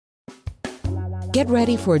Get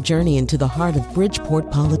ready for a journey into the heart of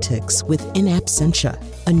Bridgeport politics with In Absentia,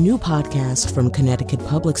 a new podcast from Connecticut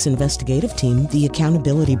Public's investigative team, The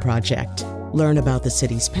Accountability Project. Learn about the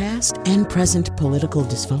city's past and present political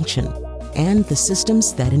dysfunction and the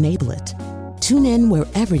systems that enable it. Tune in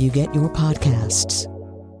wherever you get your podcasts.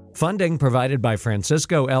 Funding provided by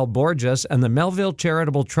Francisco L. Borges and the Melville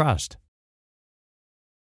Charitable Trust.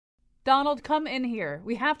 Donald, come in here.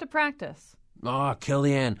 We have to practice.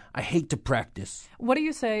 Kellyanne, I hate to practice. What do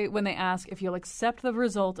you say when they ask if you'll accept the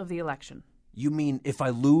result of the election? You mean if I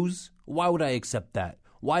lose? Why would I accept that?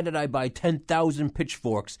 Why did I buy 10,000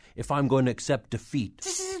 pitchforks if I'm going to accept defeat?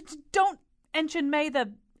 Don't mention May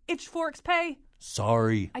the itchforks pay.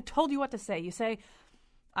 Sorry. I told you what to say. You say,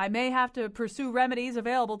 I may have to pursue remedies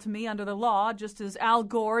available to me under the law, just as Al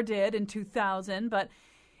Gore did in 2000, but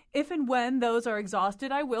if and when those are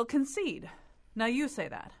exhausted, I will concede. Now you say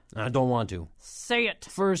that. I don't want to. Say it.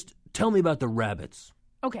 First, tell me about the rabbits.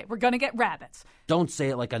 Okay, we're gonna get rabbits. Don't say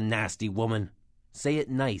it like a nasty woman. Say it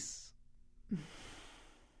nice.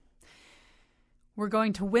 We're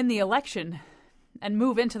going to win the election and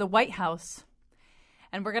move into the White House.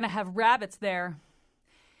 And we're gonna have rabbits there.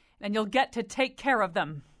 And you'll get to take care of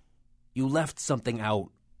them. You left something out.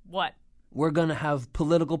 What? We're gonna have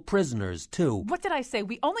political prisoners, too. What did I say?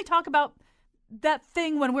 We only talk about that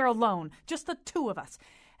thing when we're alone, just the two of us.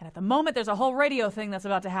 And at the moment, there's a whole radio thing that's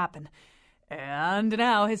about to happen. And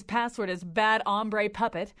now his password is Bad Hombre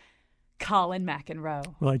Puppet, Colin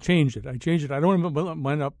McEnroe. Well, I changed it. I don't want to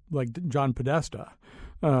wind up like John Podesta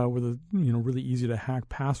with a really easy to hack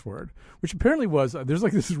password, which apparently was there's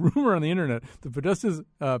like this rumor on the internet that Podesta's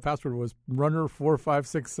password was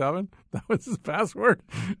runner4567. That was his password,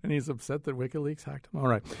 and he's upset that WikiLeaks hacked him. All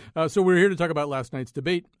right, so we're here to talk about last night's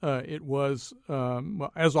debate. It was,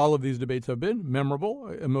 as all of these debates have been, memorable,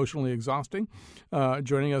 emotionally exhausting.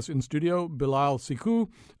 Joining us in studio, Bilal Sekou,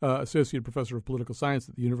 Associate Professor of Political Science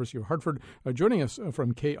at the University of Hartford. Joining us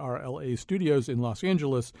from KRLA Studios in Los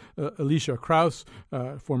Angeles, Alicia Krause,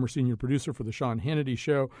 former senior producer for the Sean Hannity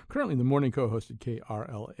Show, currently the morning co-host at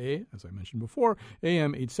KRLA, as I mentioned before,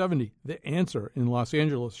 AM 870, The Answer in Los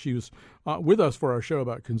Angeles. She was with us for our show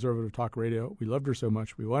about conservative talk radio. We loved her so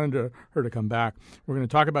much. We wanted her to come back. We're going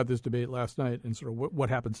to talk about this debate last night and sort of what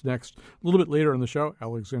happens next. A little bit later in the show,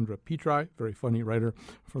 Alexandra Petri, very funny writer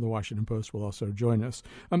for the Washington Post, will also join us.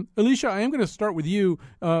 Alicia, I am going to start with you.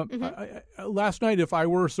 Last night, if I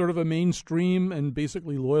were sort of a mainstream and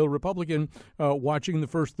basically loyal Republican watching the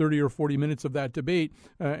first 30 or 40 minutes of that debate,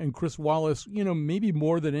 and Chris Wallace, maybe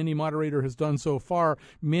more than any moderator has done so far,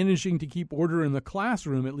 managing to keep order in the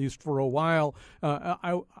classroom, at least for a while,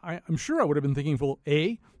 I'm sure I would have been thinking, well,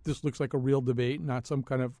 A, this looks like a real debate, not some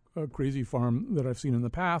kind of crazy farm that I've seen in the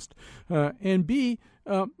past, and B,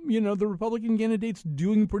 the Republican candidate's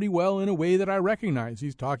doing pretty well in a way that I recognize.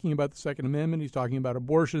 He's talking about the Second Amendment. He's talking about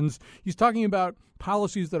abortions. He's talking about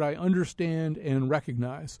policies that I understand and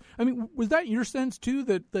recognize. I mean, was that your sense, too,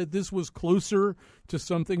 that this was closer to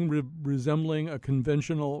something resembling a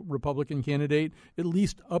conventional Republican candidate, at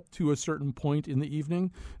least up to a certain point in the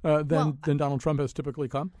evening, than Donald Trump has typically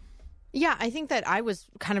come? Yeah, I think that I was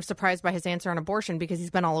kind of surprised by his answer on abortion because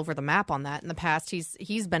he's been all over the map on that in the past.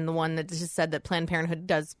 He's been the one that just said that Planned Parenthood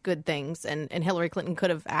does good things, and Hillary Clinton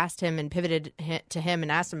could have asked him and pivoted to him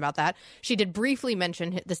and asked him about that. She did briefly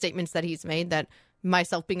mention the statements that he's made that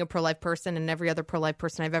myself being a pro-life person and every other pro-life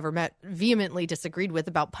person I've ever met vehemently disagreed with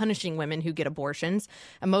about punishing women who get abortions.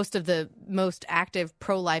 And most of the most active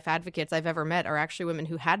pro-life advocates I've ever met are actually women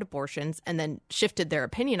who had abortions and then shifted their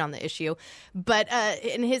opinion on the issue. But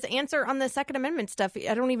in his answer on the Second Amendment stuff,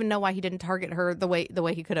 I don't even know why he didn't target her the way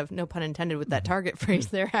he could have. No pun intended with that target phrase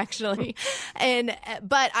there, actually.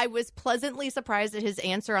 But I was pleasantly surprised at his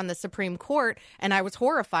answer on the Supreme Court, and I was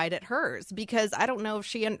horrified at hers because I don't know if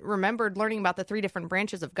she remembered learning about the three different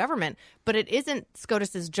branches of government, but it isn't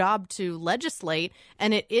SCOTUS's job to legislate,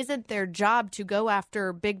 and it isn't their job to go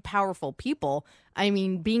after big, powerful people. I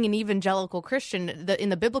mean, being an evangelical Christian, in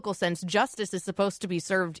the biblical sense, justice is supposed to be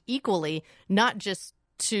served equally, not just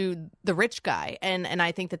to the rich guy. And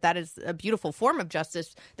I think that is a beautiful form of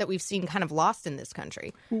justice that we've seen kind of lost in this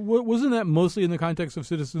country. Wasn't that mostly in the context of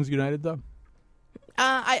Citizens United, though?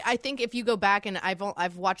 I think if you go back, and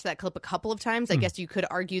I've watched that clip a couple of times, I guess you could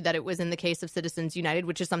argue that it was in the case of Citizens United,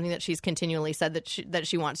 which is something that she's continually said that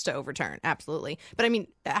she wants to overturn. Absolutely. But I mean,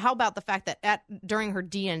 how about the fact that during her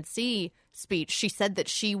DNC speech, she said that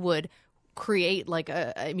she would create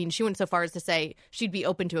she went so far as to say she'd be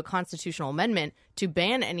open to a constitutional amendment to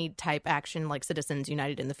ban any type action like Citizens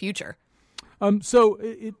United in the future. So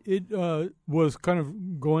it was kind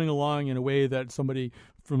of going along in a way that somebody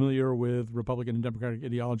familiar with Republican and Democratic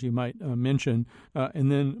ideology might mention.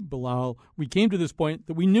 And then, Bilal, we came to this point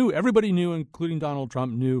that we knew, everybody knew, including Donald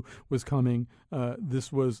Trump, knew was coming.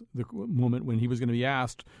 This was the moment when he was going to be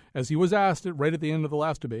asked, as he was asked right at the end of the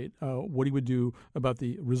last debate, what he would do about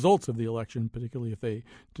the results of the election, particularly if they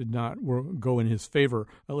did not go in his favor.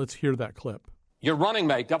 Let's hear that clip. Your running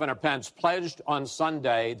mate, Governor Pence, pledged on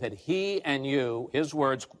Sunday that he and you, his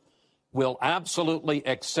words, will absolutely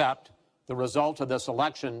accept the result of this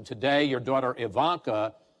election. Today, your daughter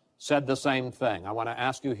Ivanka said the same thing. I want to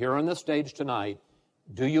ask you here on the stage tonight,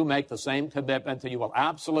 do you make the same commitment that you will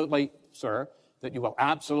absolutely, sir, that you will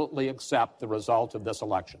absolutely accept the result of this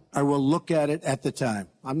election? I will look at it at the time.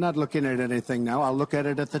 I'm not looking at anything now. I'll look at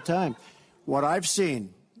it at the time. What I've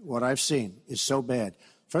seen is so bad.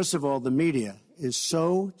 First of all, the media is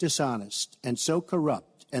so dishonest and so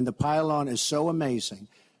corrupt, and the pile-on is so amazing.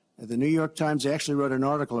 The New York Times actually wrote an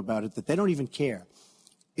article about it that they don't even care.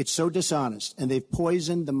 It's so dishonest, and they've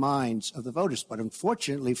poisoned the minds of the voters. But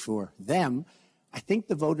unfortunately for them, I think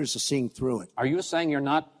the voters are seeing through it. Are you saying you're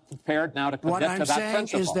not prepared now to commit to that principle? What I'm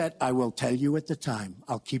saying is that I will tell you at the time.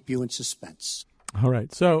 I'll keep you in suspense. All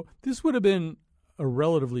right. So this would have been a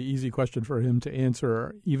relatively easy question for him to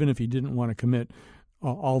answer, even if he didn't want to commit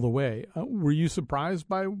all the way. Were you surprised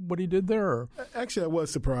by what he did there? Or? Actually, I was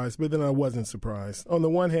surprised, but then I wasn't surprised. On the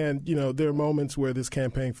one hand, there are moments where this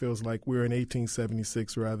campaign feels like we're in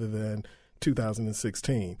 1876 rather than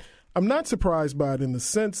 2016. I'm not surprised by it in the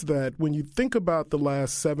sense that when you think about the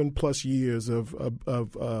last 7+ years of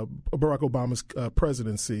Barack Obama's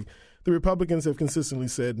presidency, the Republicans have consistently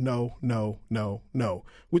said no, no, no, no,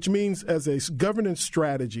 which means as a governance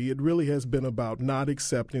strategy, it really has been about not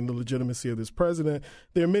accepting the legitimacy of this president.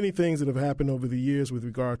 There are many things that have happened over the years with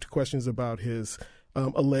regard to questions about his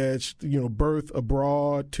alleged, birth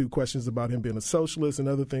abroad, to questions about him being a socialist and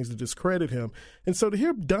other things to discredit him. And so to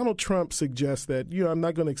hear Donald Trump suggest that, I'm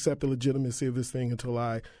not going to accept the legitimacy of this thing until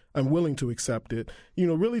I'm willing to accept it,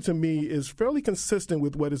 really to me is fairly consistent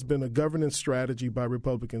with what has been a governance strategy by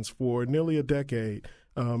Republicans for nearly a decade.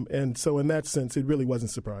 And so in that sense, it really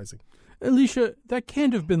wasn't surprising. Alicia, that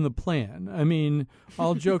can't have been the plan. I mean,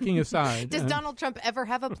 all joking aside. Does Donald Trump ever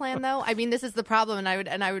have a plan, though? I mean, this is the problem,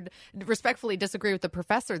 and I would respectfully disagree with the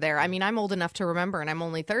professor there. I mean, I'm old enough to remember, and I'm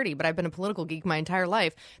only 30, but I've been a political geek my entire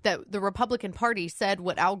life, that the Republican Party said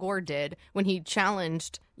what Al Gore did when he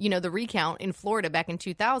challenged the recount in Florida back in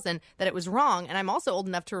 2000, that it was wrong. And I'm also old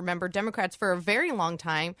enough to remember Democrats for a very long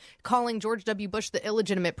time calling George W. Bush the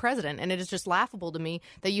illegitimate president. And it is just laughable to me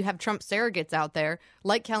that you have Trump surrogates out there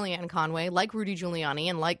like Kellyanne Conway, like Rudy Giuliani,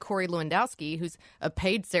 and like Corey Lewandowski, who's a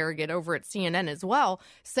paid surrogate over at CNN as well,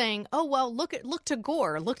 saying, oh, well, look to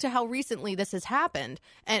Gore. Look to how recently this has happened.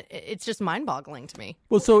 And it's just mind-boggling to me.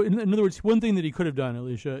 Well, so in other words, one thing that he could have done,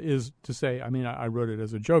 Alicia, is to say, I mean, I wrote it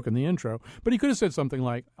as a joke in the intro, but he could have said something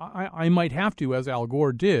like, I might have to, as Al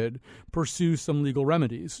Gore did, pursue some legal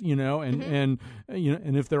remedies, and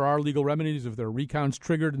if there are legal remedies, if there are recounts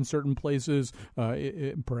triggered in certain places,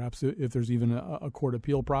 perhaps if there's even a court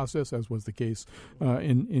appeal process, as was the case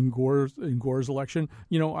in Gore's election,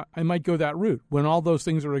 I might go that route. When all those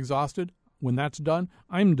things are exhausted, when that's done,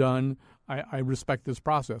 I'm done. I respect this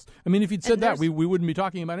process. I mean, if he'd said that, we wouldn't be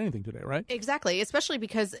talking about anything today, right? Exactly, especially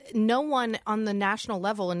because no one on the national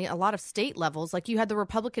level and a lot of state levels, like you had the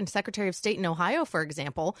Republican Secretary of State in Ohio, for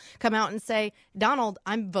example, come out and say, Donald,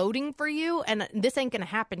 I'm voting for you, and this ain't going to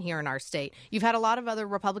happen here in our state. You've had a lot of other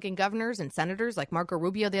Republican governors and senators, like Marco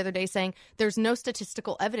Rubio the other day, saying there's no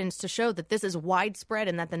statistical evidence to show that this is widespread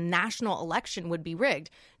and that the national election would be rigged.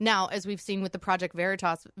 Now, as we've seen with the Project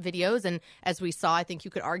Veritas videos, and as we saw, I think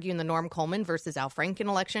you could argue in the Norm Coleman versus Al Franken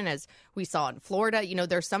election, as we saw in Florida,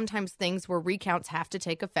 there's sometimes things where recounts have to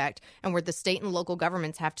take effect and where the state and local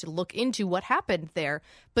governments have to look into what happened there.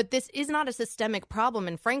 But this is not a systemic problem.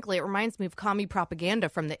 And frankly, it reminds me of commie propaganda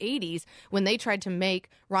from the 80s when they tried to make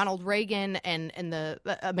Ronald Reagan and the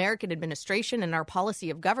American administration and our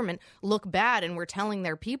policy of government look bad. And we're telling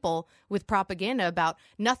their people with propaganda about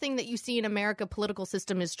nothing that you see in America political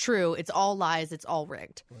system is true. It's all lies. It's all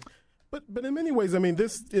rigged. But in many ways, I mean,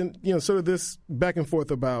 this, sort of this back and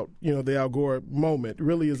forth about, the Al Gore moment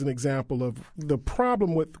really is an example of the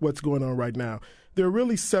problem with what's going on right now. There are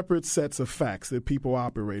really separate sets of facts that people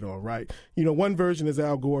operate on, right? One version is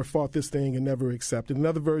Al Gore fought this thing and never accepted.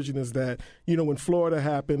 Another version is that, when Florida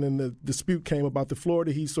happened and the dispute came about the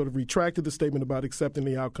Florida, he sort of retracted the statement about accepting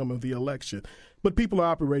the outcome of the election. But people are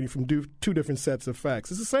operating from two different sets of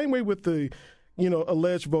facts. It's the same way with the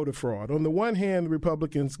alleged voter fraud. On the one hand, the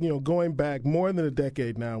Republicans, going back more than a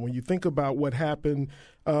decade now, when you think about what happened,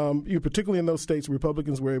 particularly in those states,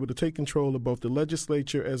 Republicans were able to take control of both the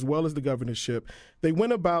legislature as well as the governorship. They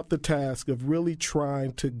went about the task of really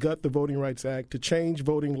trying to gut the Voting Rights Act, to change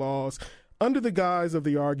voting laws, under the guise of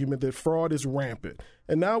the argument that fraud is rampant.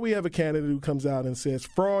 And now we have a candidate who comes out and says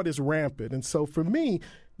fraud is rampant. And so for me,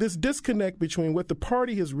 this disconnect between what the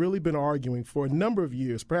party has really been arguing for a number of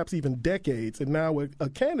years, perhaps even decades, and now a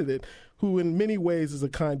candidate who in many ways is a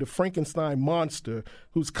kind of Frankenstein monster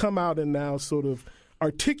who's come out and now sort of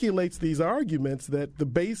articulates these arguments that the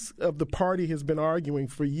base of the party has been arguing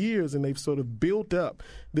for years, and they've sort of built up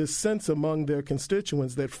this sense among their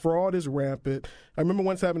constituents that fraud is rampant. I remember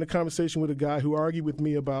once having a conversation with a guy who argued with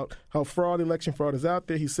me about how election fraud is out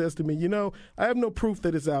there. He says to me, I have no proof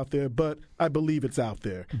that it's out there, but I believe it's out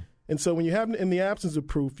there. And so when you have, in the absence of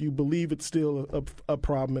proof, you believe it's still a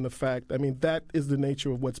problem and a fact. I mean, that is the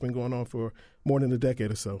nature of what's been going on for more than a decade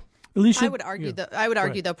or so. Alicia, I would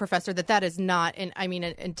argue, though, Professor, that is not,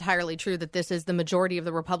 entirely true. That this is the majority of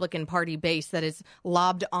the Republican Party base that is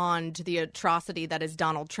lobbed on to the atrocity that is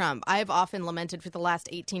Donald Trump. I have often lamented for the last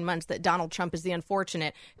 18 months that Donald Trump is the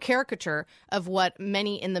unfortunate caricature of what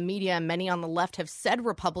many in the media and many on the left have said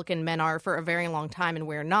Republican men are for a very long time, and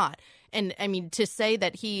we're not. And to say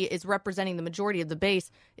that he is representing the majority of the base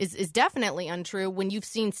is definitely untrue when you've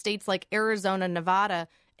seen states like Arizona, Nevada,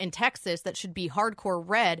 and Texas that should be hardcore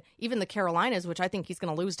red, even the Carolinas, which I think he's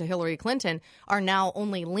going to lose to Hillary Clinton, are now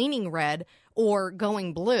only leaning red or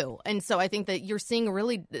going blue. And so I think that you're seeing a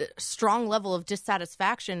really strong level of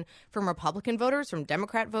dissatisfaction from Republican voters, from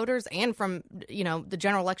Democrat voters, and from, the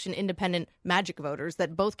general election independent magic voters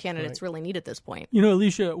that both candidates really need at this point.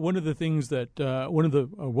 Alicia, one of the things that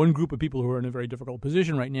one group of people who are in a very difficult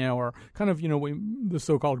position right now are kind of, the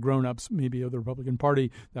so-called grown-ups, maybe of the Republican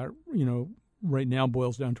Party that, right now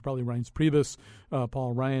boils down to probably Reince Priebus,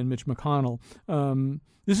 Paul Ryan, Mitch McConnell.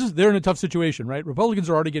 They're in a tough situation, right? Republicans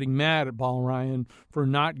are already getting mad at Paul Ryan for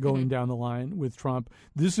not going down the line with Trump.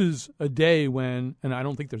 This is a day when, and I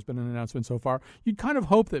don't think there's been an announcement so far, you'd kind of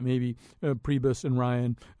hope that maybe Priebus and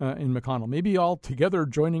Ryan and McConnell, maybe all together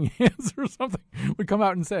joining hands or something, would come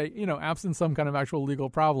out and say, absent some kind of actual legal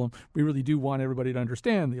problem, we really do want everybody to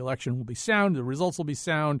understand the election will be sound, the results will be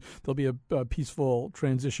sound, there'll be a peaceful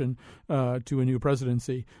transition to a new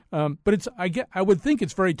presidency. But I would think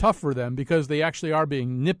it's very tough for them because they actually are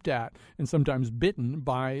being nipped at and sometimes bitten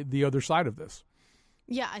by the other side of this.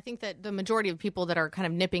 Yeah, I think that the majority of people that are kind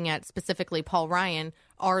of nipping at specifically Paul Ryan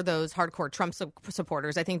are those hardcore Trump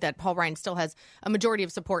supporters. I think that Paul Ryan still has a majority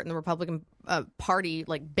of support in the Republican Party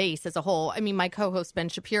base as a whole. I mean, my co-host Ben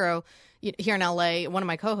Shapiro here in LA, one of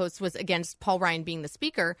my co-hosts was against Paul Ryan being the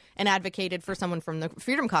speaker and advocated for someone from the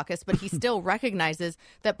Freedom Caucus, but he still recognizes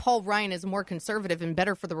that Paul Ryan is more conservative and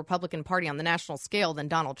better for the Republican Party on the national scale than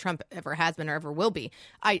Donald Trump ever has been or ever will be.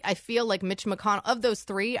 I feel like Mitch McConnell, of those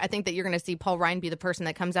three, I think that you're going to see Paul Ryan be the person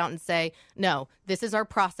that comes out and say, no, this is our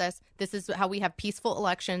process. This is how we have peaceful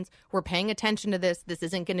elections. We're paying attention to this. This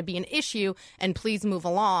isn't going to be an issue, and please move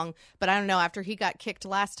along. But I don't know, after he got kicked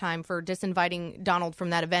last time for disinviting Donald from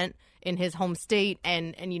that event in his home state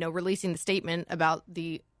and releasing the statement about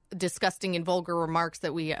the disgusting and vulgar remarks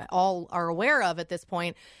that we all are aware of at this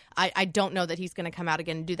point, I don't know that he's going to come out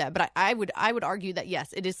again and do that. But I would argue that,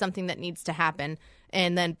 yes, it is something that needs to happen.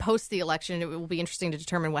 And then post the election, it will be interesting to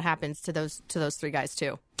determine what happens to those three guys,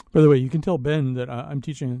 too. By the way, you can tell Ben that I'm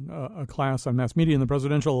teaching a class on mass media in the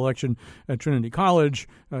presidential election at Trinity College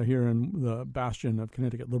here in the bastion of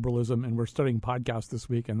Connecticut liberalism, and we're studying podcasts this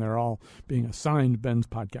week, and they're all being assigned Ben's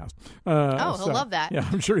podcast. He'll love that. Yeah,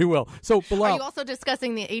 I'm sure he will. So, Bilal, are you also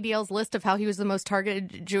discussing the ADL's list of how he was the most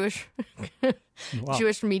targeted Jewish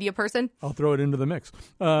Jewish media person? I'll throw it into the mix.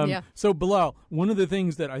 So, Bilal, one of the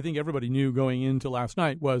things that I think everybody knew going into last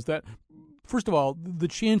night was that, first of all, the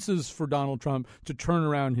chances for Donald Trump to turn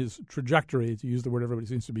around his trajectory, to use the word everybody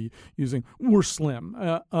seems to be using, were slim.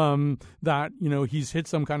 That, he's hit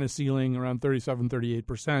some kind of ceiling around 37,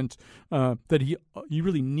 38%, that he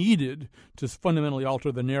really needed to fundamentally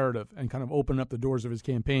alter the narrative and kind of open up the doors of his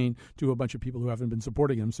campaign to a bunch of people who haven't been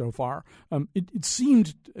supporting him so far. It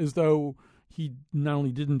seemed as though he not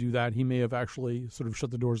only didn't do that, he may have actually sort of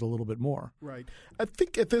shut the doors a little bit more. Right. I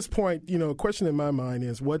think at this point, a question in my mind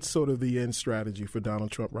is what's sort of the end strategy for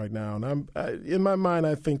Donald Trump right now? And in my mind,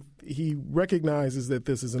 I think he recognizes that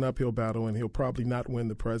this is an uphill battle and he'll probably not win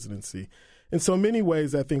the presidency. And so in many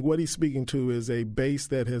ways, I think what he's speaking to is a base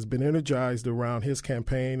that has been energized around his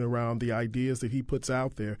campaign, around the ideas that he puts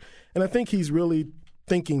out there. And I think he's really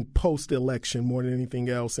thinking post-election more than anything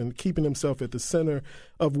else and keeping himself at the center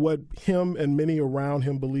of what him and many around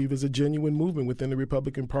him believe is a genuine movement within the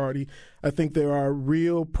Republican Party. I think there are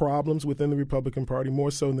real problems within the Republican Party,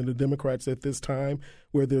 more so than the Democrats at this time,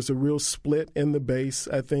 where there's a real split in the base.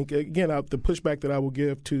 I think, again, the pushback that I will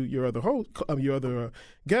give to your other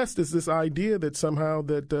guest is this idea that somehow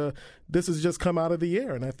that this has just come out of the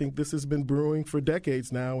air. And I think this has been brewing for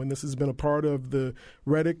decades now, and this has been a part of the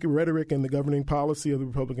rhetoric and the governing policy of the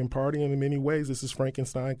Republican Party. And in many ways, this is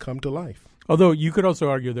Frankenstein come to life. Although you could also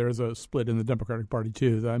argue there is a split in the Democratic Party,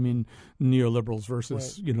 too. I mean, neoliberals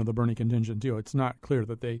versus, the Bernie contingent, too. It's not clear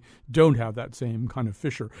that they don't have that same kind of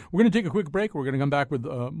fissure. We're going to take a quick break. We're going to come back with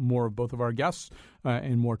more of both of our guests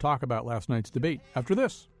and more talk about last night's debate after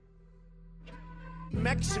this.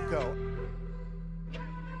 Mexico.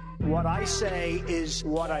 What I say is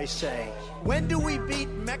what I say. When do we beat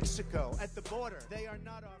Mexico at the border? They are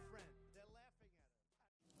not our friend. They're laughing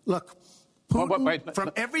at us. Look, Putin,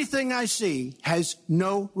 from everything I see, has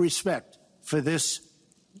no respect for this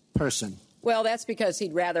person. Well, that's because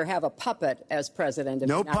he'd rather have a puppet as president of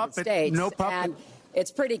the United States. No puppet. And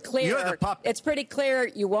it's pretty clear. You're the puppet. It's pretty clear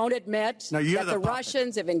you won't admit that the puppet.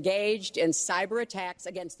 Russians have engaged in cyber attacks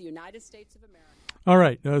against the United States of America. All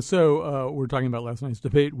right. So we're talking about last night's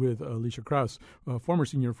debate with Alicia Krause, former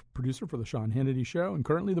senior producer for The Sean Hannity Show and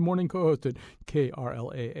currently the morning co-host at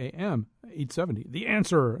KRLA-AM 870. The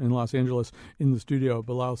Answer in Los Angeles. In the studio,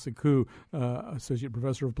 Bilal Sekou, associate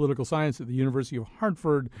professor of political science at the University of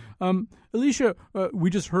Hartford. Alicia,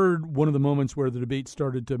 we just heard one of the moments where the debate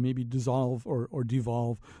started to maybe dissolve or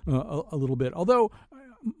devolve a little bit. Although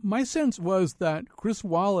my sense was that Chris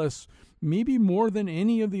Wallace, maybe more than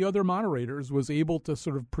any of the other moderators, was able to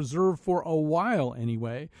sort of preserve for a while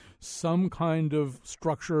anyway some kind of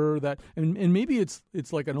structure that, and maybe it's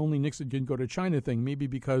like an only Nixon can go to China thing, maybe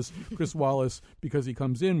because Chris Wallace, because he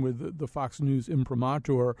comes in with the Fox News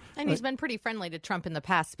imprimatur. And he's been pretty friendly to Trump in the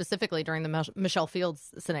past, specifically during the Michelle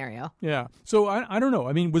Fields scenario. Yeah. So I don't know.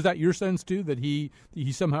 I mean, was that your sense too, that he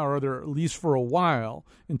somehow or other, at least for a while,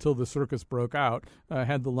 until the circus broke out,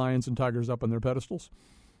 had the lions and tigers up on their pedestals?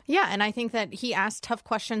 Yeah, and I think that he asked tough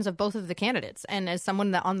questions of both of the candidates. And as someone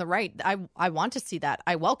that on the right, I want to see that.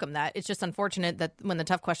 I welcome that. It's just unfortunate that when the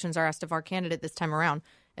tough questions are asked of our candidate this time around,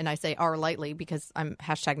 and I say "are" lightly because I'm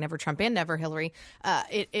 #never Trump and never Hillary,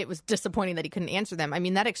 it was disappointing that he couldn't answer them. I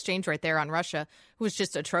mean, that exchange right there on Russia was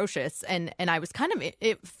just atrocious. And I was kind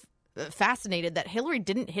of fascinated that Hillary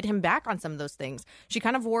didn't hit him back on some of those things. She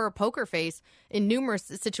kind of wore a poker face in numerous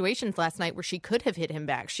situations last night where she could have hit him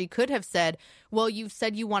back. She could have said, well, you've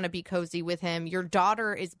said you want to be cozy with him. Your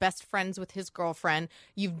daughter is best friends with his girlfriend.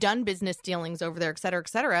 You've done business dealings over there, et cetera, et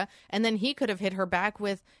cetera. And then he could have hit her back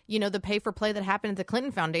with, the pay for play that happened at the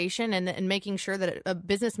Clinton Foundation and making sure that a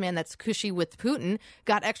businessman that's cushy with Putin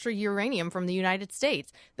got extra uranium from the United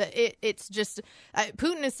States. It's just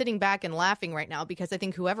Putin is sitting back and laughing right now because I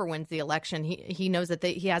think whoever wins the election, he knows that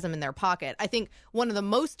he has them in their pocket. I think one of the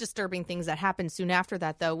most disturbing things that happened soon after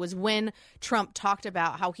that, though, was when Trump talked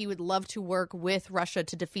about how he would love to work with Russia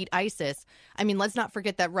to defeat ISIS. I mean, let's not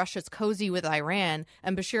forget that Russia's cozy with Iran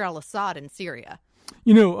and Bashar al-Assad in Syria.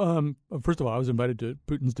 First of all, I was invited to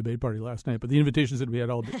Putin's debate party last night, but the invitation said we had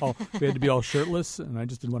to be all shirtless, and I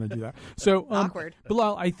just didn't want to do that. So, awkward.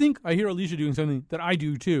 Bilal, I think I hear Alicia doing something that I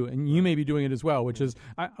do too, and you may be doing it as well, which is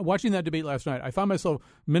watching that debate last night. I found myself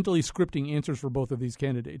mentally scripting answers for both of these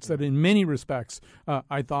candidates. That in many respects,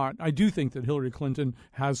 I do think that Hillary Clinton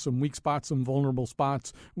has some weak spots, some vulnerable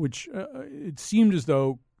spots, which it seemed as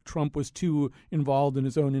though Trump was too involved in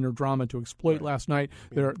his own inner drama to exploit last night.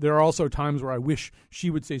 There are also times where I wish she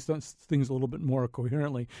would say things a little bit more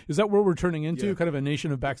coherently. Is that where we're turning into, kind of a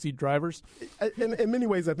nation of backseat drivers? In many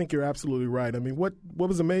ways, I think you're absolutely right. I mean, what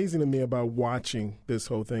was amazing to me about watching this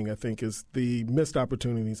whole thing, I think, is the missed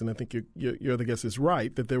opportunities. And I think your other guest is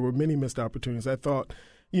right, that there were many missed opportunities. I thought,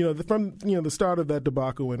 from the start of that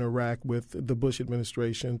debacle in Iraq with the Bush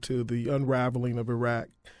administration to the unraveling of Iraq,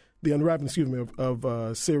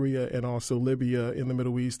 of Syria and also Libya in the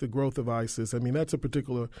Middle East, the growth of ISIS. I mean, that's a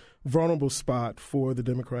particular vulnerable spot for the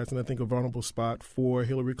Democrats, and I think a vulnerable spot for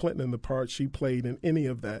Hillary Clinton and the part she played in any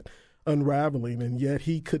of that unraveling. And yet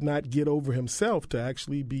he could not get over himself to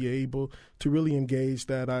actually be able to really engage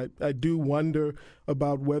that. I do wonder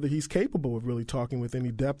about whether he's capable of really talking with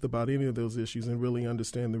any depth about any of those issues and really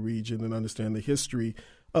understand the region and understand the history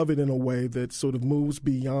of it in a way that sort of moves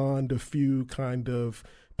beyond a few kind of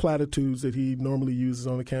platitudes that he normally uses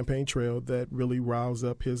on the campaign trail that really rouse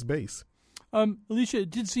up his base. Alicia, it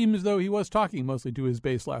did seem as though he was talking mostly to his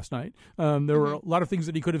base last night. There were a lot of things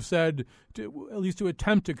that he could have said, at least to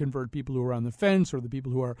attempt to convert people who are on the fence or the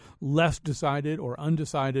people who are less decided or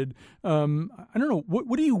undecided. I don't know.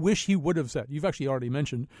 What do you wish he would have said? You've actually already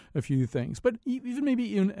mentioned a few things, but even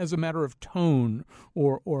maybe as a matter of tone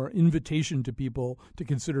or invitation to people to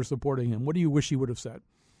consider supporting him, what do you wish he would have said?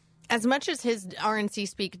 As much as his RNC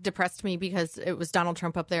speak depressed me because it was Donald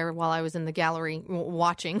Trump up there while I was in the gallery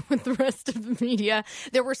watching with the rest of the media,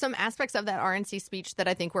 there were some aspects of that RNC speech that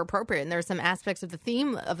I think were appropriate. And there are some aspects of the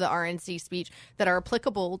theme of the RNC speech that are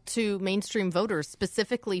applicable to mainstream voters,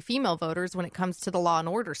 specifically female voters, when it comes to the law and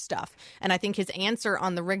order stuff. And I think his answer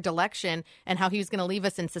on the rigged election and how he was going to leave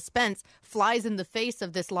us in suspense flies in the face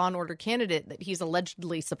of this law and order candidate that he's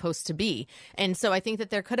allegedly supposed to be. And so I think that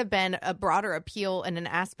there could have been a broader appeal and an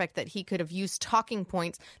aspect that he could have used talking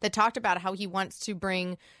points that talked about how he wants to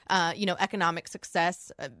bring, economic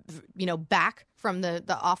success, back from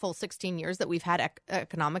the awful 16 years that we've had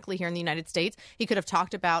economically here in the United States. He could have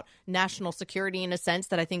talked about national security in a sense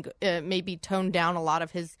that I think maybe toned down a lot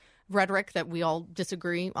of his rhetoric that we all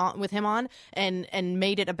disagree with him on, and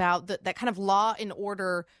made it about that kind of law and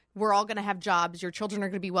order. We're all going to have jobs. Your children are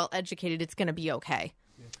going to be well educated. It's going to be okay.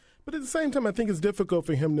 But at the same time, I think it's difficult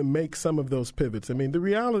for him to make some of those pivots. I mean, the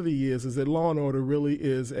reality is that law and order really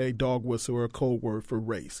is a dog whistle or a code word for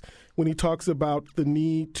race. When he talks about the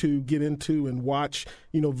need to get into and watch,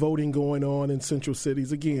 voting going on in central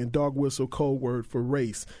cities, again, dog whistle, code word for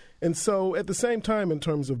race. And so at the same time, in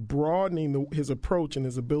terms of broadening his approach and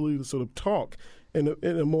his ability to sort of talk in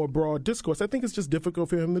a more broad discourse, I think it's just difficult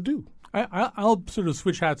for him to do. I'll sort of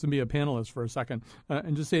switch hats and be a panelist for a second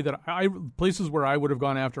and just say that places where I would have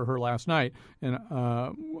gone after her last night, and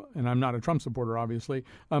I'm not a Trump supporter, obviously,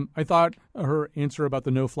 I thought her answer about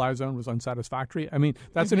the no-fly zone was unsatisfactory. I mean,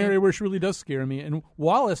 that's an area where she really does scare me. And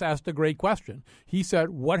Wallace asked a great question. He said,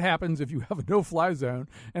 what happens if you have a no-fly zone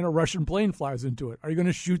and a Russian plane flies into it? Are you going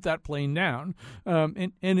to shoot that plane down?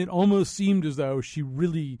 And it almost seemed as though she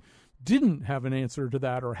really didn't have an answer to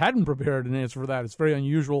that or hadn't prepared an answer for that. It's very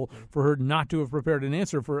unusual for her not to have prepared an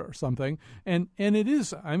answer for something. And it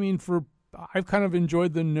is, I've kind of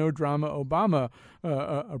enjoyed the no drama Obama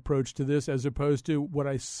approach to this as opposed to what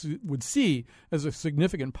I would see as a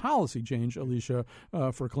significant policy change, Alicia,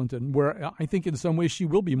 for Clinton, where I think in some ways she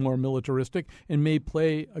will be more militaristic and may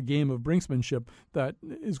play a game of brinksmanship that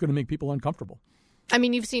is going to make people uncomfortable. I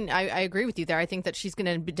mean, you've seen, I agree with you there. I think that she's going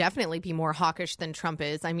to definitely be more hawkish than Trump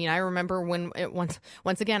is. I mean, I remember when,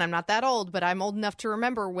 once again, I'm not that old, but I'm old enough to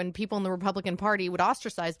remember when people in the Republican Party would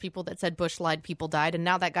ostracize people that said Bush lied, people died, and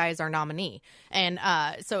now that guy is our nominee. And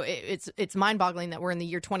so it's mind-boggling that we're in the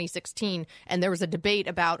year 2016, and there was a debate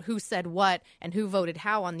about who said what and who voted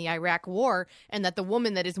how on the Iraq war, and that the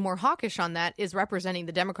woman that is more hawkish on that is representing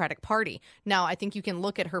the Democratic Party. Now, I think you can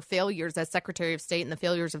look at her failures as Secretary of State and the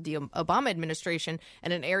failures of the Obama administration,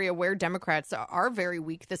 and an area where Democrats are very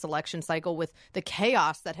weak this election cycle with the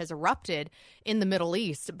chaos that has erupted in the Middle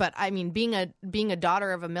East. But I mean, being a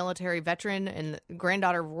daughter of a military veteran and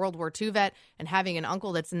granddaughter of a World War II vet and having an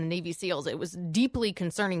uncle that's in the Navy SEALs, it was deeply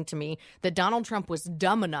concerning to me that Donald Trump was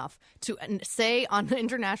dumb enough to say on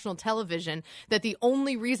international television that the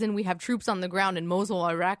only reason we have troops on the ground in Mosul,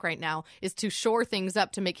 Iraq right now is to shore things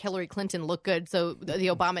up to make Hillary Clinton look good so the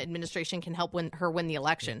Obama administration can help win the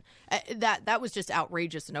election. That was just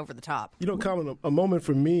outrageous and over the top. Colin, a moment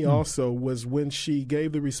for me also was when she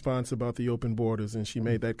gave the response about the open borders and she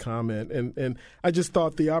made that comment. And I just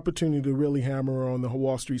thought the opportunity to really hammer on the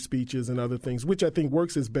Wall Street speeches and other things, which I think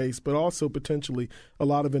works as base, but also potentially a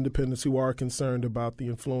lot of independents who are concerned about the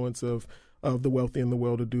influence of the wealthy and the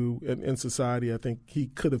well-to-do in society. I think he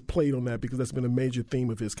could have played on that because that's been a major theme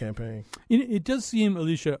of his campaign. It does seem,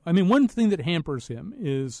 Alicia, one thing that hampers him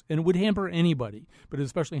is, and it would hamper anybody, but it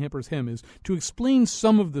especially hampers him, is to explain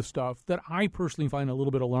some of the stuff that I personally find a little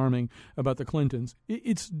bit alarming about the Clintons.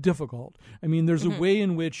 It's difficult. There's a way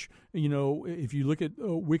in which, if you look at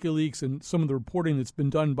WikiLeaks and some of the reporting that's been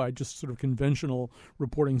done by just sort of conventional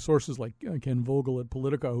reporting sources like Ken Vogel at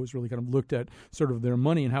Politico, who's really kind of looked at sort of their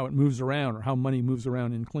money and how it moves around, or how money moves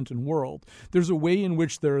around in Clinton world. There's a way in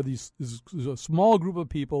which there's a small group of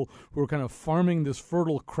people who are kind of farming this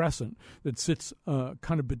fertile crescent that sits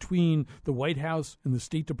kind of between the White House and the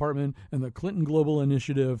State Department and the Clinton Global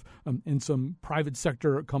Initiative and some private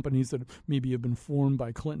sector companies that maybe have been formed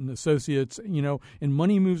by Clinton associates, and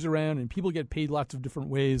money moves around and people get paid lots of different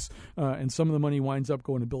ways, and some of the money winds up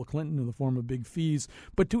going to Bill Clinton in the form of big fees.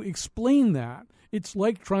 But to explain that, it's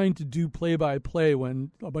like trying to do play-by-play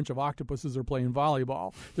when a bunch of octopuses necklaces are playing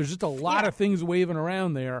volleyball. There's just a lot of things waving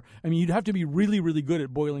around there. I mean, you'd have to be really, really good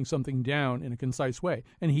at boiling something down in a concise way,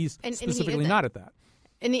 and he's specifically not at that.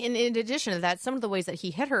 And in addition to that, some of the ways that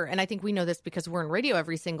he hit her, and I think we know this because we're in radio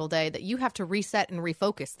every single day, that you have to reset and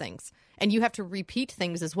refocus things. And you have to repeat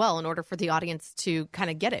things as well in order for the audience to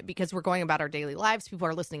kind of get it, because we're going about our daily lives. People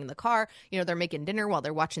are listening in the car. They're making dinner while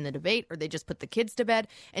they're watching the debate, or they just put the kids to bed.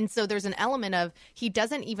 And so there's an element of he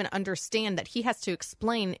doesn't even understand that he has to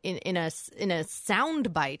explain in a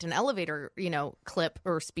sound bite, an elevator, clip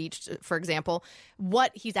or speech, for example,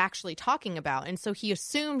 what he's actually talking about. And so he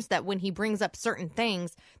assumes that when he brings up certain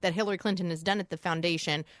things that Hillary Clinton has done at the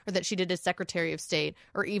foundation, or that she did as Secretary of State,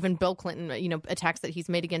 or even Bill Clinton, attacks that he's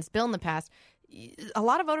made against Bill in the past, a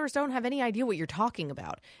lot of voters don't have any idea what you're talking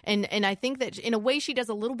about. And I think that in a way she does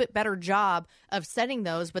a little bit better job of setting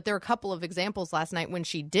those, but there are a couple of examples last night when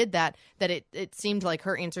she did that it seemed like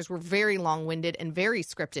her answers were very long-winded and very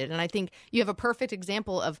scripted. And I think you have a perfect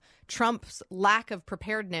example of Trump's lack of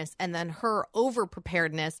preparedness and then her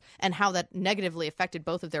over-preparedness and how that negatively affected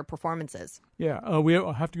both of their performances. Yeah, we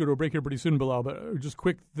have to go to a break here pretty soon, Bilal, but just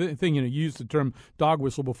quick thing, you used the term dog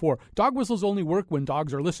whistle before. Dog whistles only work when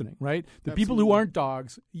dogs are listening, right? The people who aren't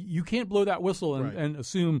dogs, you can't blow that whistle and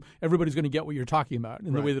assume everybody's going to get what you're talking about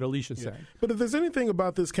in the way that Alicia's saying. But if there's anything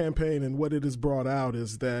about this campaign and what it has brought out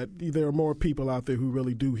is that there are more people out there who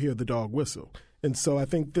really do hear the dog whistle. And so I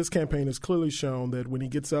think this campaign has clearly shown that when he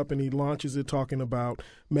gets up and he launches it talking about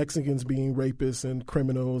Mexicans being rapists and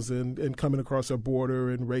criminals and coming across our border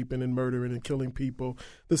and raping and murdering and killing people,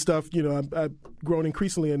 the stuff, I've grown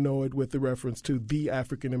increasingly annoyed with the reference to the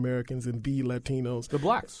African Americans and the Latinos. The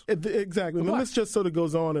blacks. Exactly. The list just sort of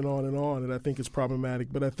goes on and on and on, and I think it's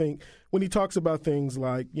problematic. But I think when he talks about things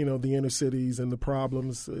like, the inner cities and the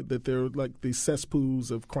problems that they're like the cesspools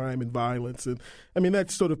of crime and violence, and I mean,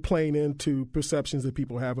 that's sort of playing into perceptions that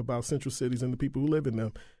people have about central cities and the people who live in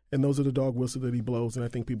them. And those are the dog whistles that he blows, and I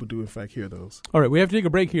think people do, in fact, hear those. All right, we have to take a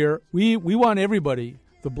break here. We want everybody,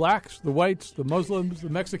 the blacks, the whites, the Muslims, the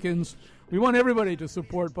Mexicans, we want everybody to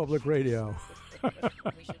support public radio.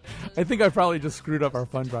 I think I probably just screwed up our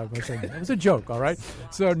fund drive by saying that. It was a joke, all right?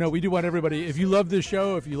 So, no, we do want everybody, if you love this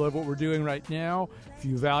show, if you love what we're doing right now, if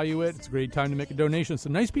you value it, it's a great time to make a donation. So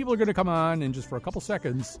nice people are going to come on, and just for a couple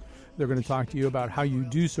seconds, they're going to talk to you about how you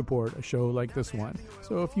do support a show like this one.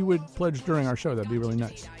 So if you would pledge during our show, that'd be really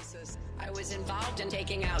nice. I was involved in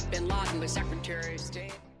taking out bin Laden with Secretary of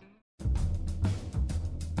State.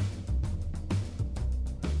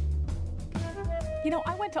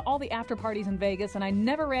 I went to all the after parties in Vegas, and I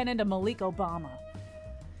never ran into Malik Obama.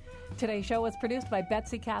 Today's show was produced by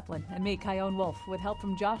Betsy Kaplan and me, Kyone Wolf, with help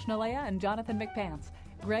from Josh Nalea and Jonathan McPants.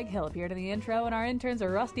 Greg Hill appeared in the intro, and our interns are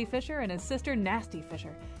Rusty Fisher and his sister, Nasty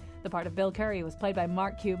Fisher. The part of Bill Curry was played by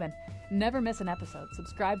Mark Cuban. Never miss an episode.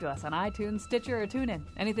 Subscribe to us on iTunes, Stitcher, or TuneIn.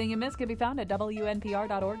 Anything you miss can be found at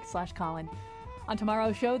WNPR.org/Colin. On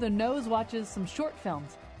tomorrow's show, The Nose watches some short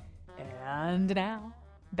films. And now,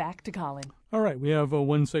 back to Colin. All right, we have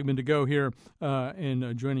one segment to go here,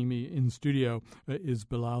 and joining me in studio is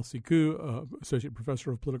Bilal Siku, Associate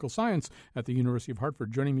Professor of Political Science at the University of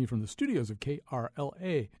Hartford. Joining me from the studios of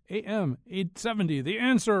KRLA AM 870, The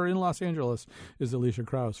Answer in Los Angeles, is Alicia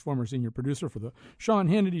Krause, former senior producer for the Sean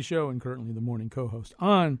Hannity Show and currently the morning co-host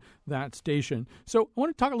on that station. So I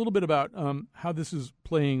want to talk a little bit about how this is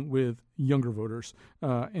playing with younger voters.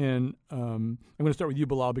 And I'm going to start with you,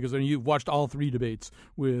 Bilal, because you've watched all three debates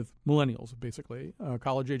with millennials, basically.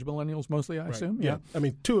 College-age millennials mostly, I assume? Yeah. I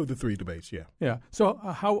mean, two of the three debates, yeah. Yeah. So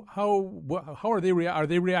how are they are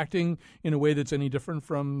they reacting in a way that's any different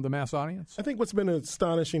from the mass audience? I think what's been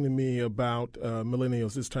astonishing to me about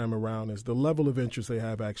millennials this time around is the level of interest they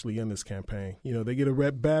have actually in this campaign. They get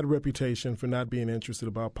a bad reputation for not being interested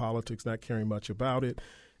about politics, not caring much about it.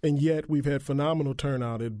 And yet we've had phenomenal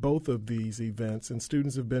turnout at both of these events, and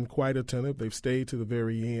students have been quite attentive. They've stayed to the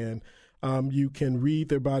very end. You can read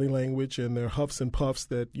their body language and their huffs and puffs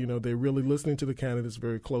that, they're really listening to the candidates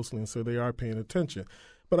very closely, and so they are paying attention.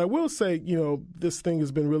 But I will say, this thing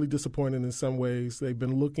has been really disappointing in some ways. They've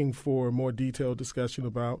been looking for a more detailed discussion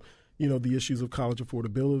about, the issues of college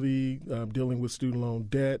affordability, dealing with student loan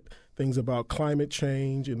debt, things about climate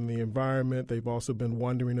change and the environment. They've also been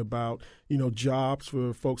wondering about, jobs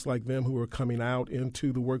for folks like them who are coming out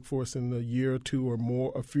into the workforce in a year or two or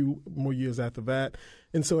more, a few more years after that.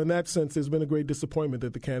 And so in that sense, there's been a great disappointment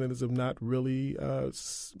that the candidates have not really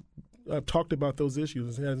talked about those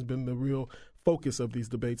issues. It hasn't been the real focus of these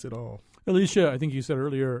debates at all. Alicia, I think you said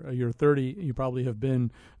earlier you're 30. You probably have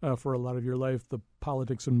been, for a lot of your life, the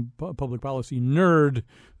politics and public policy nerd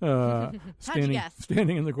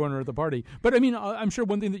standing in the corner at the party. But, I mean, I'm sure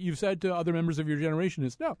one thing that you've said to other members of your generation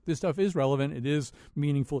is, no, this stuff is relevant. It is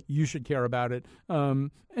meaningful. You should care about it.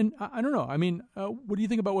 And I don't know. I mean, what do you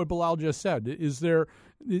think about what Bilal just said? Is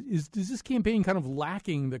this campaign kind of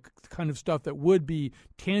lacking the kind of stuff that would be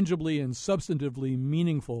tangibly and substantively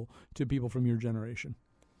meaningful to people from your generation?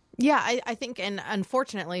 Yeah, I think, and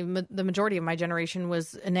unfortunately, the majority of my generation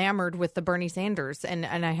was enamored with the Bernie Sanders, and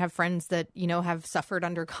I have friends that, have suffered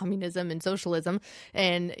under communism and socialism,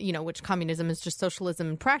 and, which communism is just socialism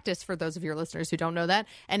in practice for those of your listeners who don't know that,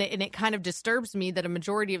 and it kind of disturbs me that a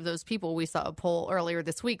majority of those people, we saw a poll earlier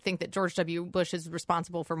this week, think that George W. Bush is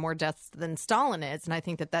responsible for more deaths than Stalin is, and I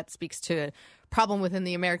think that speaks to a problem within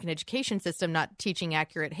the American education system, not teaching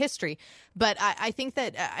accurate history. But I think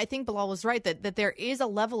Bilal was right that there is a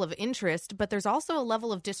level of interest, but there's also a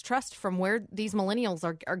level of distrust from where these millennials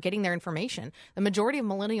are getting their information. The majority of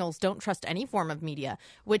millennials don't trust any form of media,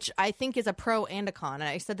 which I think is a pro and a con. And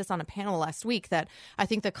I said this on a panel last week that I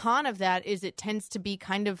think the con of that is it tends to be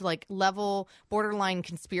kind of like level borderline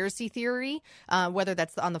conspiracy theory, whether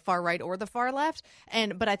that's on the far right or the far left.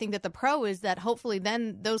 But I think that the pro is that hopefully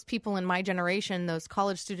then those people in my generation, those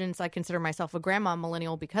college students, I consider myself a grandma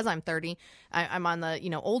millennial because I'm 30. I'm on the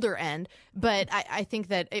older end, but I think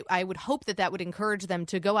that I would hope that would encourage them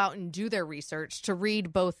to go out and do their research, to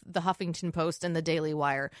read both the Huffington Post and the Daily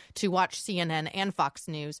Wire, to watch CNN and Fox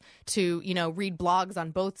News, to read blogs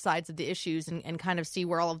on both sides of the issues and kind of see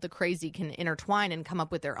where all of the crazy can intertwine and come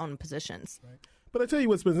up with their own positions. Right. But I tell you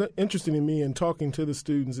what's been interesting to me in talking to the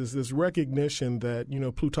students is this recognition that,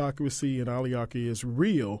 plutocracy and oligarchy is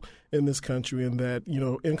real in this country, and that,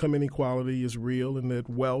 income inequality is real, and that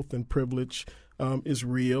wealth and privilege is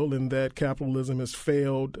real, and that capitalism has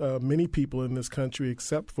failed many people in this country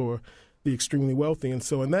except for the extremely wealthy. And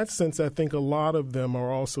so in that sense, I think a lot of them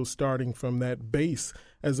are also starting from that base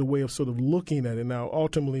as a way of sort of looking at it. Now,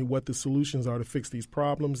 ultimately, what the solutions are to fix these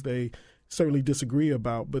problems, they certainly disagree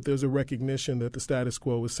about, but there's a recognition that the status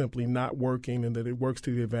quo is simply not working and that it works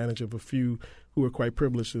to the advantage of a few who are quite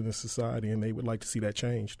privileged in this society, and they would like to see that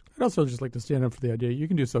changed. I'd also just like to stand up for the idea you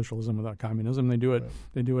can do socialism without communism. They do it. Right.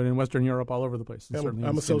 They do it in Western Europe, all over the place.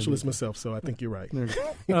 I'm a socialist myself, so I think you're right. There you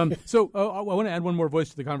go. So I want to add one more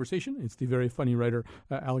voice to the conversation. It's the very funny writer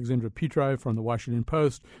Alexandra Petri from the Washington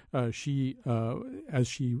Post. She, as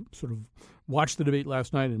she sort of watched the debate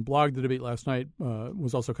last night and blogged the debate last night,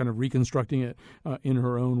 was also kind of reconstructing it in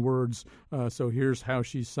her own words. So here's how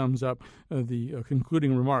she sums up the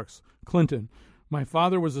concluding remarks. Clinton: my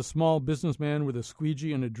father was a small businessman with a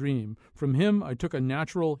squeegee and a dream. From him, I took a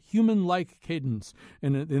natural, human-like cadence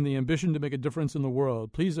and in the ambition to make a difference in the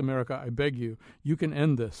world. Please, America, I beg you, you can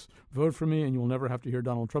end this. Vote for me, and you will never have to hear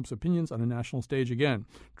Donald Trump's opinions on a national stage again.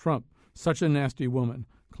 Trump: such a nasty woman.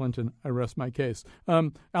 Clinton: I rest my case.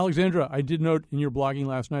 Alexandra, I did note in your blogging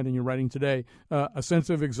last night and your writing today a sense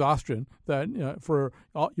of exhaustion that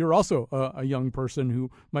you're also a young person who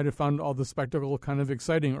might have found all the spectacle kind of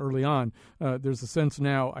exciting early on. There's a sense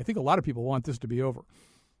now, I think a lot of people want this to be over.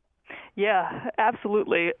 Yeah,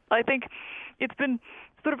 absolutely. I think it's been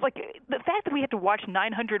sort of like the fact that we had to watch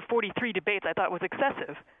 943 debates I thought was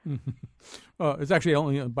excessive. It's actually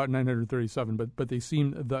only about 937, but they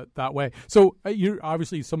seem that way. So you're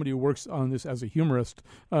obviously somebody who works on this as a humorist.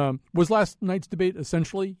 Was last night's debate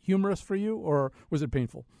essentially humorous for you, or was it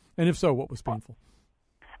painful? And if so, what was painful?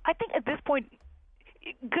 I think at this point,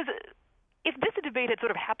 because if this debate had sort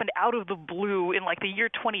of happened out of the blue in like the year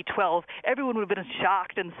 2012, everyone would have been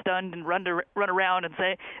shocked and stunned and run around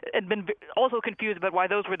and been also confused about why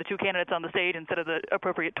those were the two candidates on the stage instead of the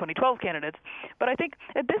appropriate 2012 candidates. But I think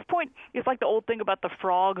at this point, it's like the old thing about the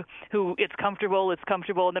frog who it's comfortable,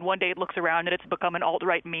 and then one day it looks around and it's become an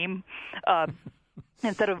alt-right meme.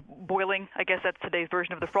 Instead of boiling, I guess that's today's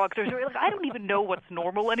version of the frog. So like, I don't even know what's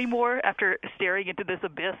normal anymore after staring into this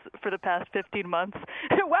abyss for the past 15 months.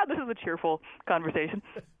 Wow, this is a cheerful conversation.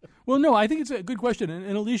 Well, no, I think it's a good question.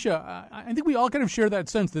 And Alicia, I think we all kind of share that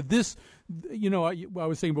sense that this, I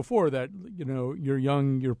was saying before that, you're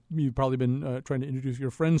young, you've probably been trying to introduce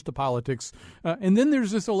your friends to politics. And then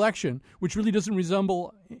there's this election, which really doesn't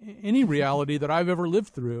resemble any reality that I've ever lived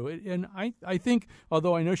through. And I think,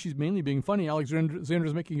 although I know she's mainly being funny,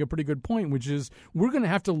 Alexandra's making a pretty good point, which is we're going to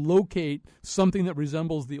have to locate something that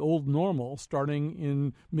resembles the old normal starting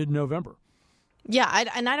in mid-November. Yeah,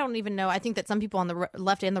 and I don't even know. I think that some people on the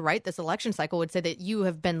left and the right this election cycle would say that you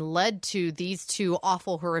have been led to these two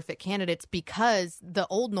awful, horrific candidates because the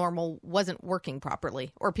old normal wasn't working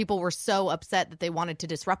properly, or people were so upset that they wanted to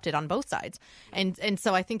disrupt it on both sides. And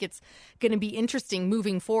so I think it's going to be interesting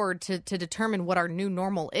moving forward to determine what our new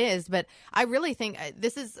normal is. But I really think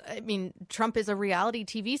Trump is a reality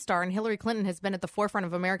TV star, and Hillary Clinton has been at the forefront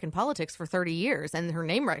of American politics for 30 years, and her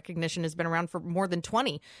name recognition has been around for more than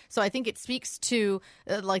 20. So I think it speaks to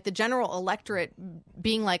like the general electorate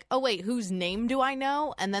being like, oh, wait, whose name do I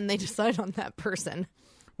know? And then they decide on that person.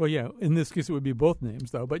 Well, yeah, in this case, it would be both names,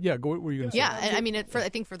 though. But yeah, what were you going to say? Yeah, I mean, I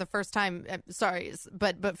think for the first time,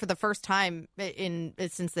 but for the first time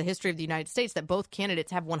since the history of the United States, that both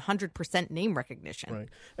candidates have 100% name recognition. Right.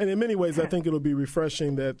 And in many ways, I think it'll be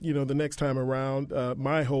refreshing that, the next time around,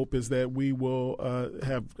 my hope is that we will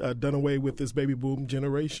have done away with this baby boom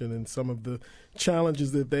generation and some of the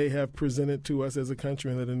challenges that they have presented to us as a country,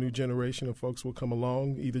 and that a new generation of folks will come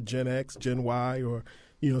along, either Gen X, Gen Y, or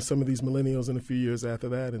some of these millennials in a few years after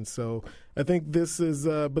that. And so I think this is,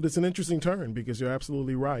 but it's an interesting turn, because you're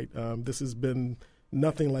absolutely right. This has been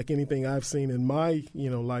nothing like anything I've seen in my,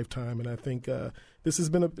 lifetime. And I think this is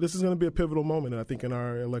going to be a pivotal moment, I think, in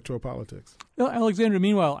our electoral politics. Well, Alexandra,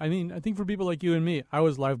 meanwhile, I think for people like you and me, I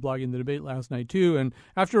was live blogging the debate last night too, and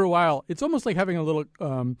after a while, it's almost like having a little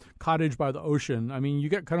cottage by the ocean. I mean, you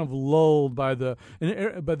get kind of lulled by the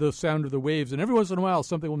sound of the waves, and every once in a while,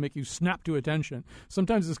 something will make you snap to attention.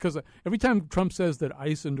 Sometimes it's because every time Trump says that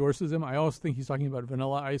ICE endorses him, I always think he's talking about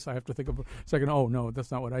Vanilla Ice. I have to think of a second, oh, no,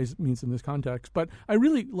 that's not what ICE means in this context. But I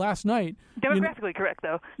really, last night... Demographically correct,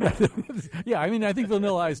 though. Yeah, I think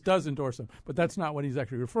Vanilla Ice does endorse him, but that's not what he's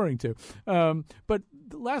actually referring to. But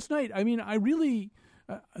last night, I really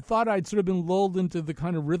thought I'd sort of been lulled into the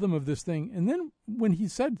kind of rhythm of this thing. And then when he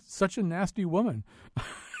said such a nasty woman,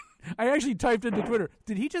 I actually typed into Twitter,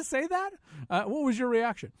 did he just say that? What was your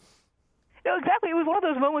reaction? No, exactly. It was one of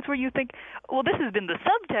those moments where you think, well, this has been the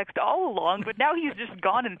subtext all along, but now he's just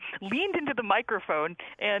gone and leaned into the microphone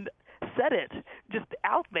and said it just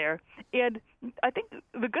out there. And I think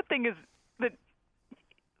the good thing is that,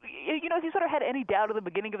 if you sort of had any doubt at the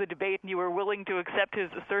beginning of the debate and you were willing to accept his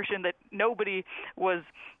assertion that nobody was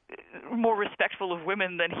more respectful of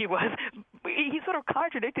women than he was, he sort of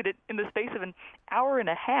contradicted it in the space of an hour and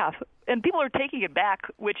a half. And people are taking it back,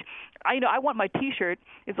 which I want my T-shirt.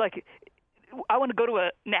 It's like, I want to go to a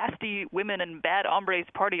nasty women and bad hombres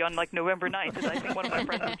party on November 9th, as I think one of my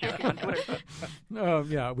friends was joking on Twitter.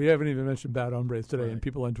 Yeah, we haven't even mentioned bad hombres today, right. And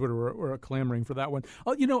people on Twitter were clamoring for that one.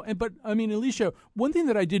 But Alicia, one thing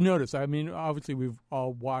that I did notice, obviously we've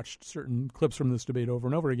all watched certain clips from this debate over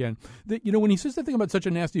and over again, that, when he says that thing about such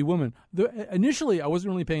a nasty woman, initially I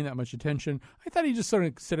wasn't really paying that much attention. I thought he just sort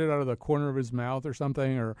of said it out of the corner of his mouth or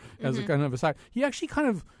something, or as a kind of aside. He actually kind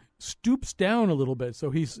of stoops down a little bit,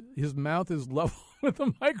 so his mouth is level with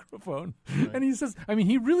the microphone, right. And he says,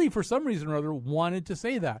 he really, for some reason or other, wanted to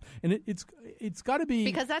say that, and it's got to be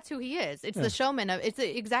because that's who he is. It's the showman. It's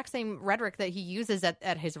the exact same rhetoric that he uses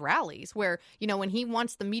at his rallies, where when he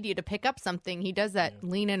wants the media to pick up something, he does that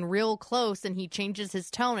lean in real close, and he changes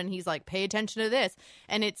his tone, and he's like, "Pay attention to this,"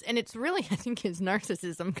 and it's really, I think, his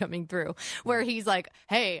narcissism coming through, where he's like,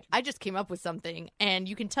 "Hey, I just came up with something," and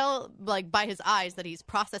you can tell by his eyes that he's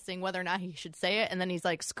processing whether or not he should say it, and then he's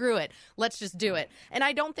like, "Screw it, let's just do it." And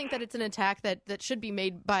I don't think that it's an attack that should be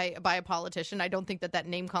made by a politician. I don't think that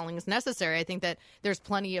name calling is necessary. I think that there's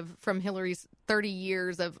plenty from Hillary's 30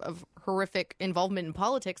 years of horrific involvement in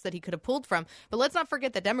politics that he could have pulled from. But let's not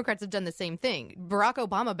forget that Democrats have done the same thing. Barack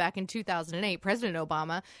Obama back in 2008, President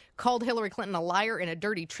Obama, called Hillary Clinton a liar and a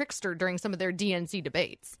dirty trickster during some of their DNC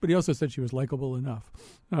debates. But he also said she was likable enough.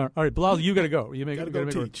 All right, Bilal, you got to go. You got to go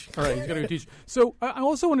teach. All right, he's got to go teach. So I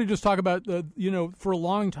also want to just talk about, for a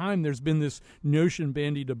long time there's been this notion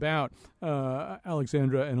bandied about,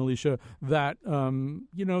 Alexandra and Alicia, that,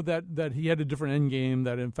 that he had a different end game,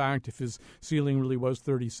 that in fact if his ceiling really was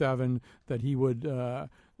 37, that he would...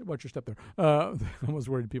 watch your step there. I was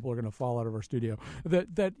worried people are going to fall out of our studio.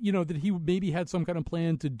 That he maybe had some kind of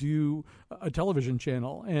plan to do a television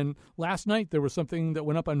channel. And last night there was something that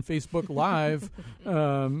went up on Facebook Live.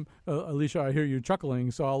 Alicia, I hear you chuckling,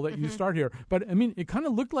 so I'll let you start here. But it kind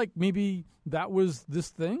of looked like maybe that was this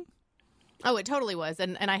thing. Oh, it totally was.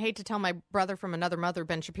 And I hate to tell my brother from another mother,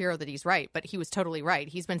 Ben Shapiro, that he's right, but he was totally right.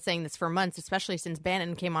 He's been saying this for months, especially since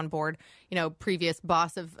Bannon came on board, previous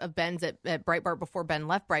boss of Ben's at Breitbart before Ben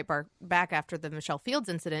left Breitbart back after the Michelle Fields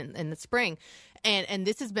incident in the spring. And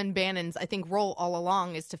this has been Bannon's, I think, role all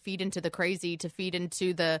along, is to feed into the crazy, to feed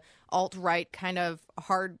into the alt-right kind of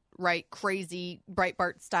hard alt-right, crazy,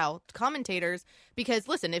 Breitbart-style commentators. Because,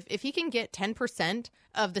 listen, if he can get 10%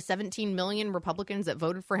 of the 17 million Republicans that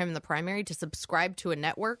voted for him in the primary to subscribe to a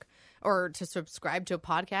network or to subscribe to a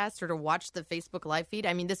podcast or to watch the Facebook live feed.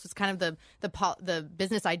 I mean, this was kind of the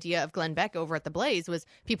business idea of Glenn Beck over at The Blaze was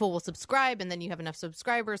people will subscribe and then you have enough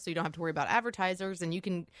subscribers so you don't have to worry about advertisers and you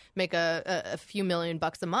can make a few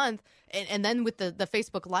 $1,000,000 a month. And then with the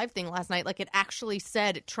Facebook live thing last night, like it actually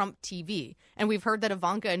said Trump TV. And we've heard that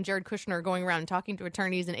Ivanka and Jared Kushner are going around and talking to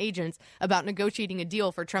attorneys and agents about negotiating a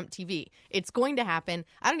deal for Trump TV. It's going to happen.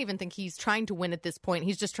 I don't even think he's trying to win at this point.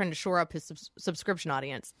 He's just trying to shore up his subscription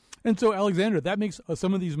audience. And so, Alexandra, that makes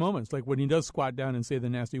some of these moments, like when he does squat down and say the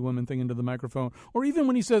nasty woman thing into the microphone, or even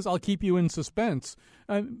when he says, I'll keep you in suspense.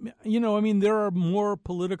 There are more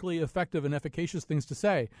politically effective and efficacious things to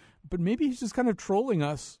say. But maybe he's just kind of trolling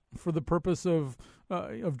us for the purpose of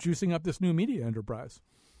juicing up this new media enterprise.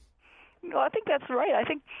 No, I think that's right. I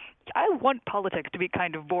think I want politics to be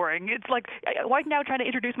kind of boring. It's like, why now trying to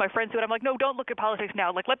introduce my friends to it? I'm like, no, don't look at politics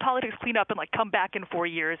now. Like, let politics clean up and, like, come back in 4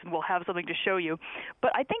 years and we'll have something to show you.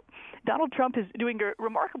 But I think Donald Trump is doing a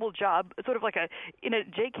remarkable job, sort of like in a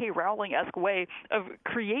J.K. Rowling-esque way of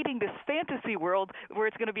creating this fantasy world where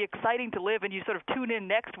it's going to be exciting to live and you sort of tune in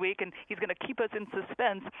next week and he's going to keep us in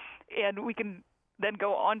suspense and we can then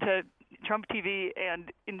go on to Trump TV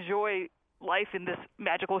and enjoy life in this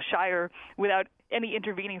magical shire without any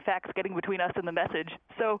intervening facts getting between us and the message.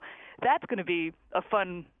 So that's going to be a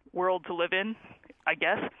fun world to live in, I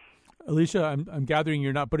guess. Alicia, I'm gathering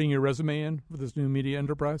you're not putting your resume in for this new media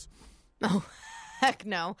enterprise? Oh, heck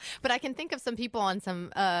no. But I can think of some people on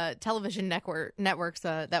some television networks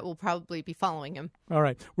that will probably be following him. All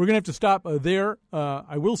right. We're going to have to stop there.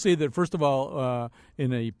 I will say that, first of all,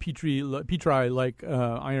 in a Petri-like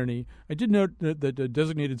irony, I did note that the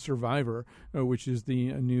Designated Survivor, which is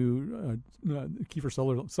the new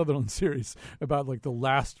Kiefer Sutherland series about like the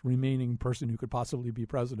last remaining person who could possibly be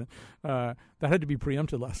president, that had to be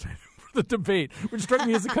preempted last night. The debate, which struck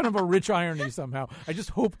me as a kind of a rich irony somehow. I just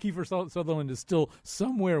hope Kiefer Sutherland is still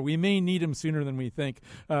somewhere. We may need him sooner than we think.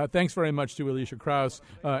 Thanks very much to Alicia Krause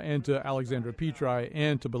and to Alexandra Petri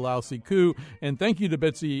and to Bilal Siku. And thank you to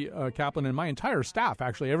Betsy Kaplan and my entire staff,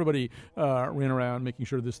 actually. Everybody ran around making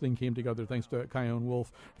sure this thing came together. Thanks to Kyone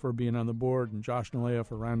Wolf for being on the board and Josh Nalea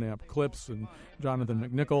for rounding up clips and Jonathan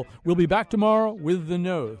McNichol. We'll be back tomorrow with The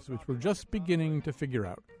Nose, which we're just beginning to figure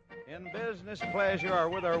out. In business, pleasure, or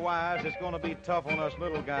with our wives, it's going to be tough on us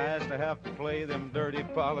little guys to have to play them dirty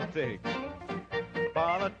politics.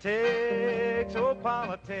 Politics, oh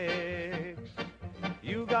politics,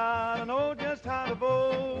 you gotta know just how to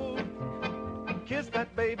vote. Kiss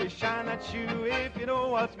that baby, shine that shoe, if you know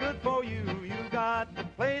what's good for you, you got to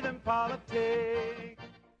play them politics.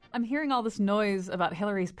 I'm hearing all this noise about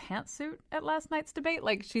Hillary's pantsuit at last night's debate,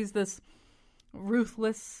 like she's this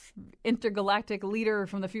ruthless intergalactic leader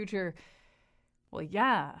from the future. Well,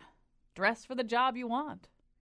 yeah, dress for the job you want.